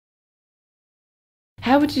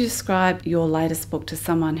How would you describe your latest book to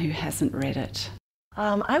someone who hasn't read it?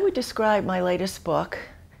 I would describe my latest book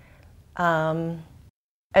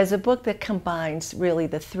as a book that combines really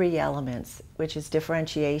the three elements, which is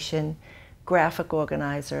differentiation, graphic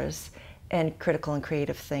organizers, and critical and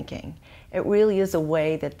creative thinking. It really is a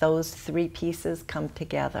way that those three pieces come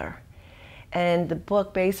together. And the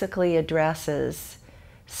book basically addresses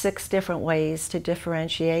 6 different ways to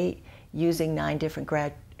differentiate using 9 different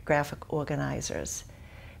graphic organizers.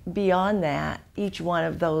 Beyond that, each one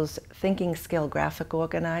of those thinking skill graphic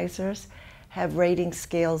organizers have rating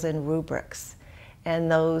scales and rubrics.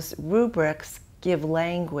 And those rubrics give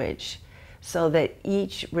language so that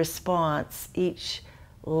each response, each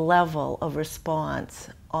level of response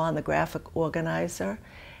on the graphic organizer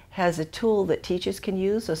has a tool that teachers can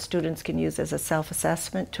use or students can use as a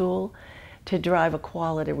self-assessment tool to drive a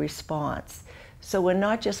quality response. So we're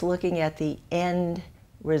not just looking at the end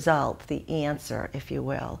result, the answer, if you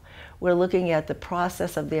will. We're looking at the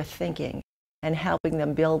process of their thinking and helping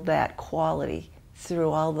them build that quality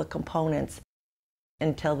through all the components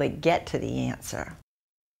until they get to the answer.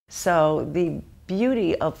 So the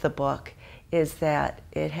beauty of the book is that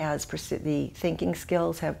it has the thinking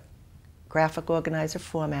skills have graphic organizer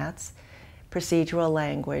formats, procedural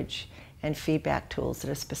language, and feedback tools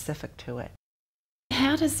that are specific to it.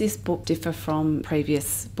 How does this book differ from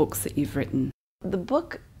previous books that you've written? The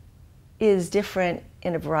book is different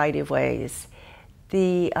in a variety of ways.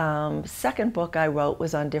 The second book I wrote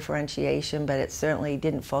was on differentiation, but it certainly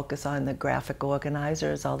didn't focus on the graphic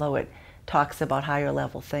organizers, although it talks about higher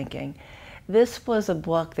level thinking. This was a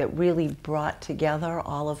book that really brought together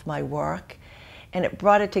all of my work, and it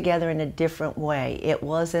brought it together in a different way. It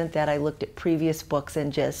wasn't that I looked at previous books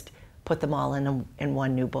and just put them all in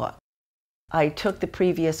one new book. I took the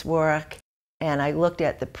previous work and I looked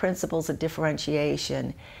at the principles of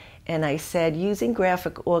differentiation, and I said, using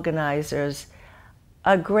graphic organizers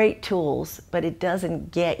are great tools, but it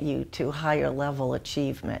doesn't get you to higher level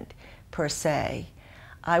achievement per se.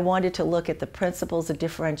 I wanted to look at the principles of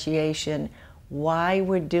differentiation, why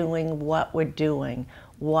we're doing what we're doing,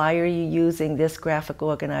 why are you using this graphic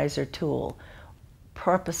organizer tool,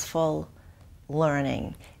 purposeful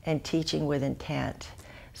learning and teaching with intent.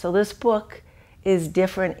 So this book is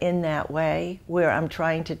different in that way, where I'm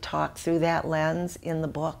trying to talk through that lens in the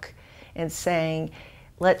book and saying,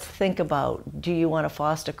 let's think about, do you want to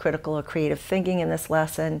foster critical or creative thinking in this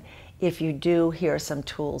lesson? If you do, here are some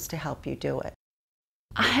tools to help you do it.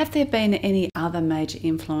 Have there been any other major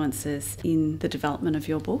influences in the development of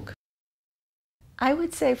your book? I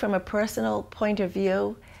would say from a personal point of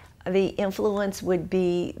view, the influence would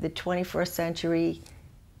be the 21st century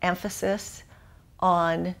emphasis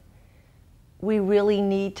on we really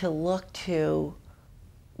need to look to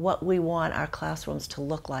what we want our classrooms to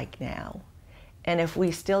look like now. And if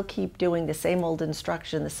we still keep doing the same old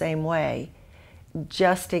instruction the same way,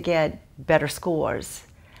 just to get better scores,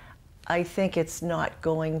 I think it's not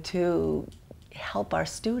going to help our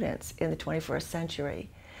students in the 21st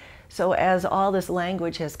century. So as all this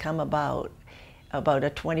language has come about a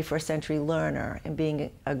 21st century learner and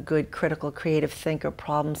being a good critical creative thinker,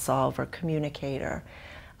 problem solver, communicator,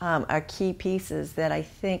 are key pieces that I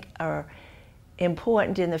think are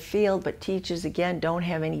important in the field, but teachers, again, don't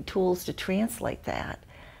have any tools to translate that.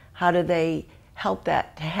 How do they help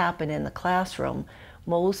that to happen in the classroom?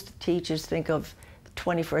 Most teachers think of the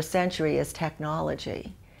 21st century as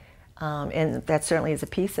technology, and that certainly is a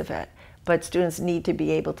piece of it. But students need to be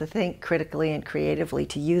able to think critically and creatively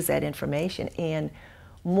to use that information, and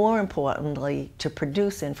more importantly, to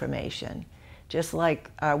produce information. Just like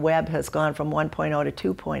our web has gone from 1.0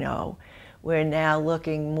 to 2.0, we're now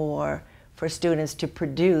looking more for students to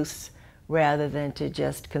produce rather than to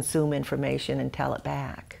just consume information and tell it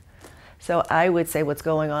back. So I would say what's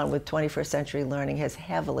going on with 21st century learning has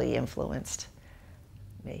heavily influenced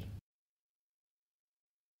me.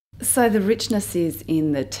 So the richness is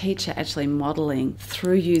in the teacher actually modelling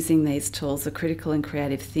through using these tools of critical and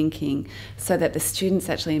creative thinking so that the students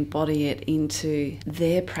actually embody it into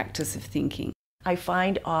their practice of thinking. I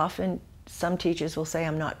find often some teachers will say,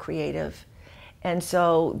 I'm not creative. And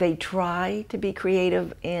so they try to be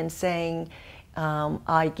creative in saying,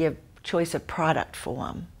 I give choice of product for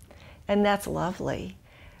them. And that's lovely.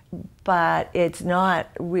 But it's not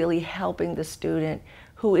really helping the student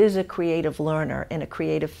who is a creative learner and a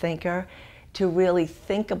creative thinker to really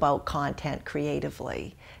think about content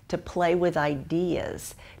creatively, to play with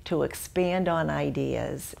ideas, to expand on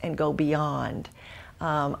ideas and go beyond.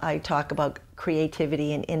 I talk about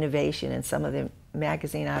creativity and innovation in some of the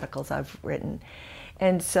magazine articles I've written.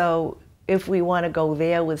 And so if we want to go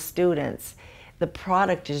there with students, the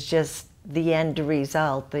product is just the end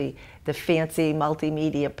result, the fancy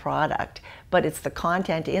multimedia product, but it's the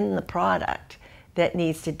content in the product that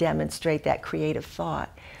needs to demonstrate that creative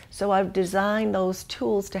thought. So I've designed those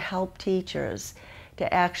tools to help teachers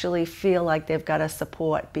to actually feel like they've got a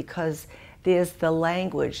support, because there's the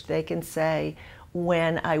language. They can say,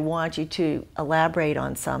 when I want you to elaborate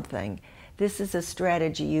on something, this is a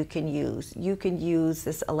strategy you can use. You can use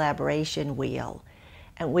this elaboration wheel,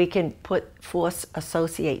 and we can force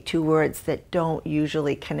associate two words that don't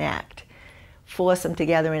usually connect, force them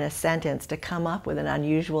together in a sentence to come up with an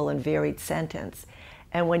unusual and varied sentence.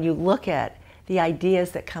 And when you look at the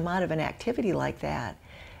ideas that come out of an activity like that,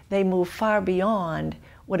 they move far beyond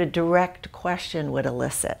what a direct question would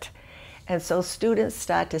elicit. And so students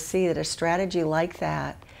start to see that a strategy like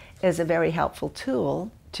that is a very helpful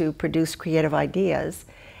tool to produce creative ideas,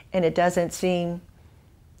 and it doesn't seem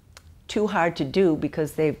too hard to do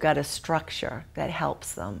because they've got a structure that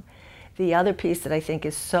helps them. The other piece that I think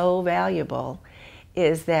is so valuable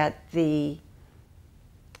is that the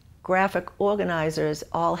graphic organizers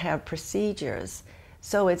all have procedures.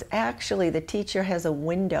 So it's actually, the teacher has a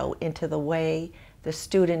window into the way the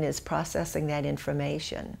student is processing that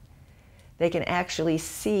information. They can actually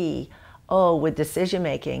see, oh, with decision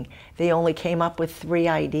making, they only came up with 3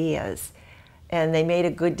 ideas. And they made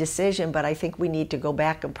a good decision, but I think we need to go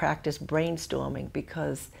back and practice brainstorming,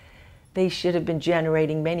 because they should have been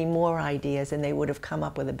generating many more ideas and they would have come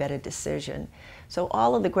up with a better decision. So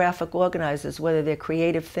all of the graphic organizers, whether they're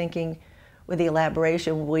creative thinking with the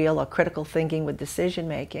elaboration wheel or critical thinking with decision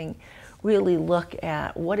making, really look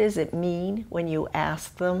at what does it mean when you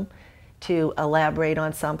ask them to elaborate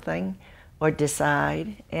on something or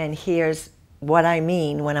decide, and here's what I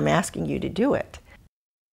mean when I'm asking you to do it.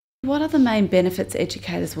 What are the main benefits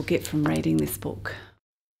educators will get from reading this book?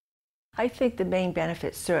 I think the main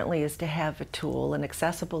benefit certainly is to have a tool, an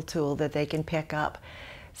accessible tool that they can pick up.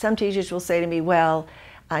 Some teachers will say to me, well,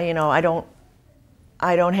 I don't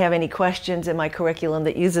have any questions in my curriculum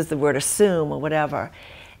that uses the word assume or whatever.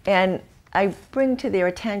 And I bring to their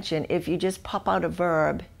attention, if you just pop out a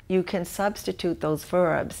verb, you can substitute those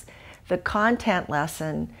verbs. The content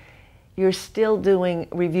lesson, you're still doing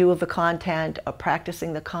review of the content or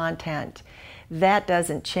practicing the content. That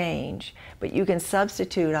doesn't change, but you can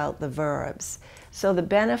substitute out the verbs. So the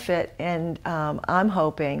benefit, and I'm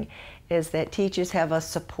hoping, is that teachers have a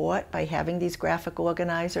support by having these graphic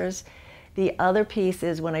organizers. The other piece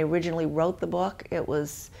is, when I originally wrote the book, it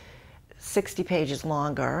was 60 pages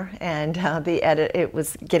longer, and it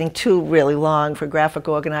was getting too really long for a graphic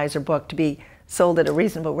organizer book to be sold at a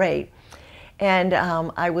reasonable rate. And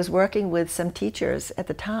I was working with some teachers at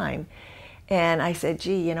the time, and I said,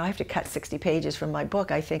 gee, I have to cut 60 pages from my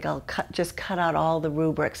book. I think I'll just cut out all the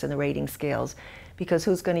rubrics and the rating scales, because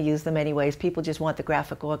who's going to use them anyways? People just want the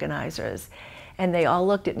graphic organizers. And they all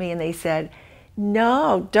looked at me and they said,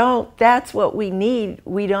 no, don't. That's what we need.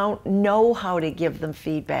 We don't know how to give them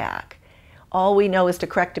feedback. All we know is to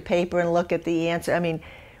correct a paper and look at the answer. I mean,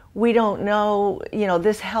 we don't know,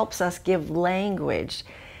 this helps us give language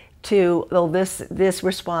to, oh, this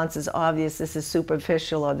response is obvious, this is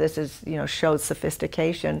superficial, or this is, shows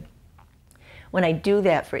sophistication. When I do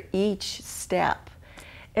that for each step,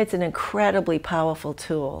 it's an incredibly powerful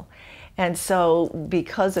tool. And so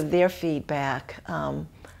because of their feedback,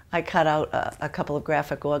 I cut out a couple of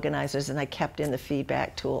graphic organizers and I kept in the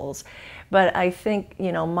feedback tools. But I think,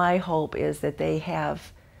 my hope is that they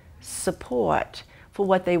have support for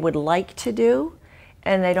what they would like to do,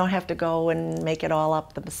 and they don't have to go and make it all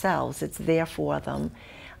up themselves. It's there for them.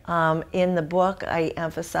 In the book, I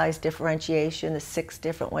emphasize differentiation, the 6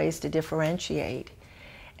 different ways to differentiate.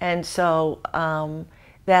 And so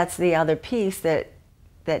that's the other piece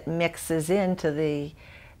that mixes into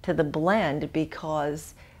the blend,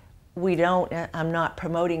 because I'm not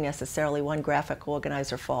promoting necessarily one graphic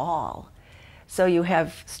organizer for all. So you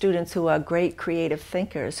have students who are great creative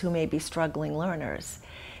thinkers who may be struggling learners,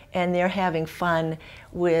 and they're having fun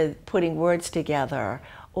with putting words together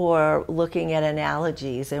or looking at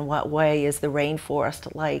analogies. In what way is the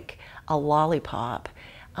rainforest like a lollipop?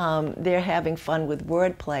 They're having fun with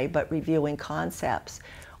wordplay, but reviewing concepts,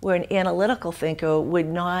 where an analytical thinker would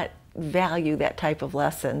not value that type of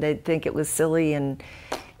lesson. They'd think it was silly and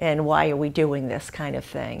why are we doing this kind of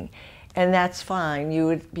thing. And that's fine. You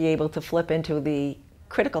would be able to flip into the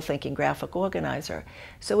critical thinking graphic organizer.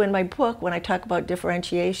 So in my book, when I talk about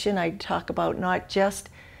differentiation, I talk about not just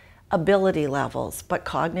ability levels, but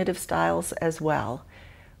cognitive styles as well.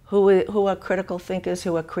 Who are critical thinkers,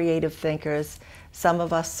 who are creative thinkers. Some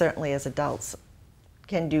of us, certainly as adults,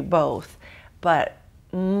 can do both. But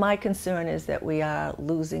my concern is that we are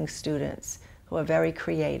losing students who are very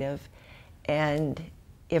creative And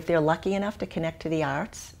if they're lucky enough to connect to the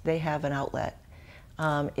arts, they have an outlet.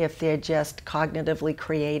 If they're just cognitively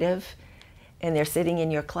creative and they're sitting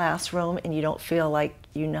in your classroom and you don't feel like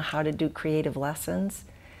you know how to do creative lessons,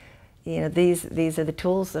 you know, these are the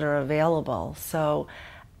tools that are available. So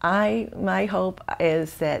my hope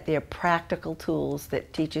is that they're practical tools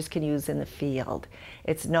that teachers can use in the field.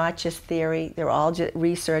 It's not just theory, they're all just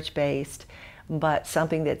research-based, but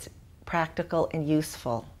something that's practical and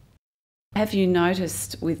useful. Have you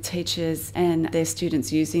noticed with teachers and their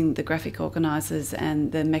students using the graphic organisers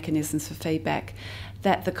and the mechanisms for feedback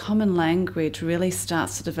that the common language really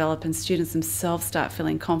starts to develop and students themselves start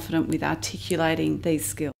feeling confident with articulating these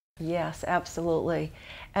skills? Yes, absolutely.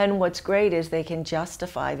 And what's great is they can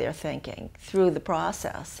justify their thinking through the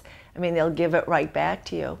process. I mean, they'll give it right back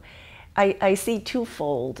to you. I see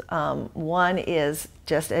twofold. One is,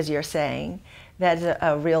 just as you're saying, that's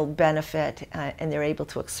a real benefit and they're able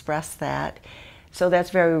to express that. So that's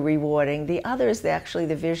very rewarding. The other is actually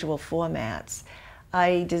the visual formats.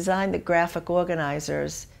 I designed the graphic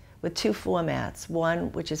organizers with two formats,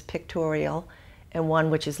 one which is pictorial and one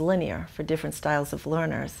which is linear for different styles of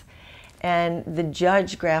learners. And the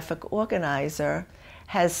Judge graphic organizer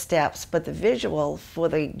has steps, but the visual for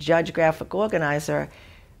the Judge graphic organizer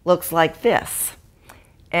looks like this.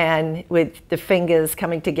 And with the fingers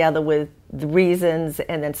coming together with the reasons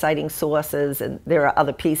and then citing sources, and there are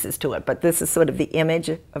other pieces to it, but this is sort of the image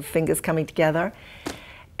of fingers coming together.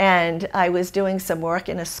 And I was doing some work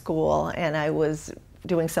in a school and I was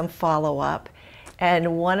doing some follow-up,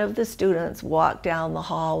 and one of the students walked down the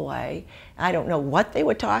hallway. I don't know what they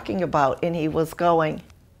were talking about, and he was going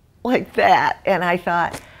like that. And I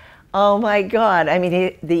thought, oh my God, I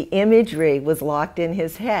mean, the imagery was locked in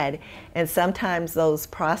his head. And sometimes those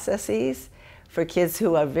processes for kids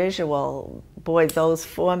who are visual, boy, those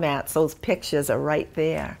formats, those pictures are right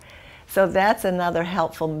there. So that's another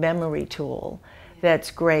helpful memory tool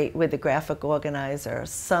that's great with the graphic organizer.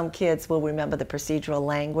 Some kids will remember the procedural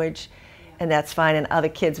language, and that's fine, and other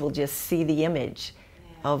kids will just see the image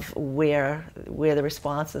of where the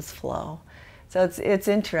responses flow. So it's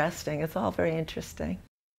interesting. It's all very interesting.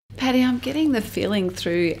 Patti, I'm getting the feeling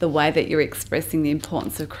through the way that you're expressing the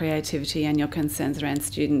importance of creativity and your concerns around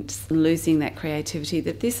students losing that creativity,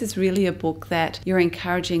 that this is really a book that you're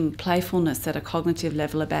encouraging playfulness at a cognitive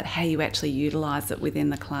level about how you actually utilise it within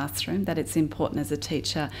the classroom, that it's important as a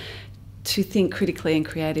teacher to think critically and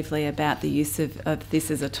creatively about the use of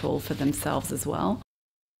this as a tool for themselves as well.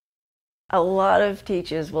 A lot of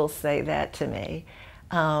teachers will say that to me.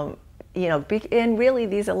 You know, and really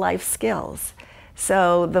these are life skills.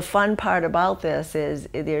 So the fun part about this is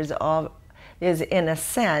there's in a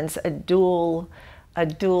sense a dual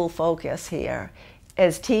focus here.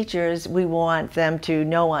 As teachers, we want them to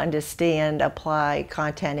know, understand, apply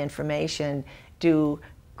content information, do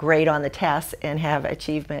great on the tests, and have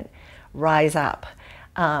achievement rise up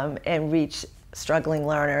and reach struggling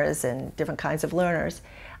learners and different kinds of learners.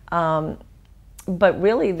 But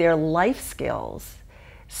really they're life skills.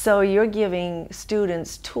 So you're giving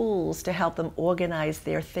students tools to help them organize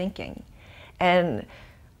their thinking. And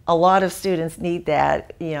a lot of students need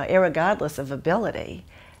that, you know, irregardless of ability.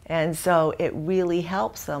 And so it really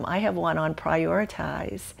helps them. I have one on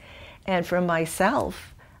prioritize. And for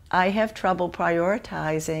myself, I have trouble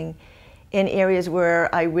prioritizing in areas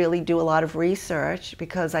where I really do a lot of research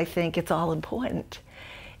because I think it's all important,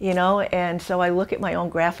 you know. And so I look at my own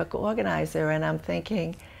graphic organizer and I'm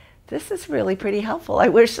thinking, this is really pretty helpful. I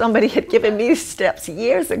wish somebody had given me steps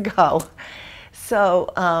years ago.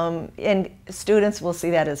 So, and students will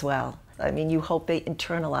see that as well. I mean, you hope they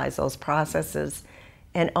internalize those processes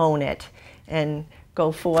and own it and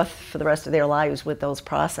go forth for the rest of their lives with those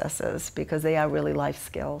processes because they are really life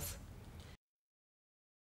skills.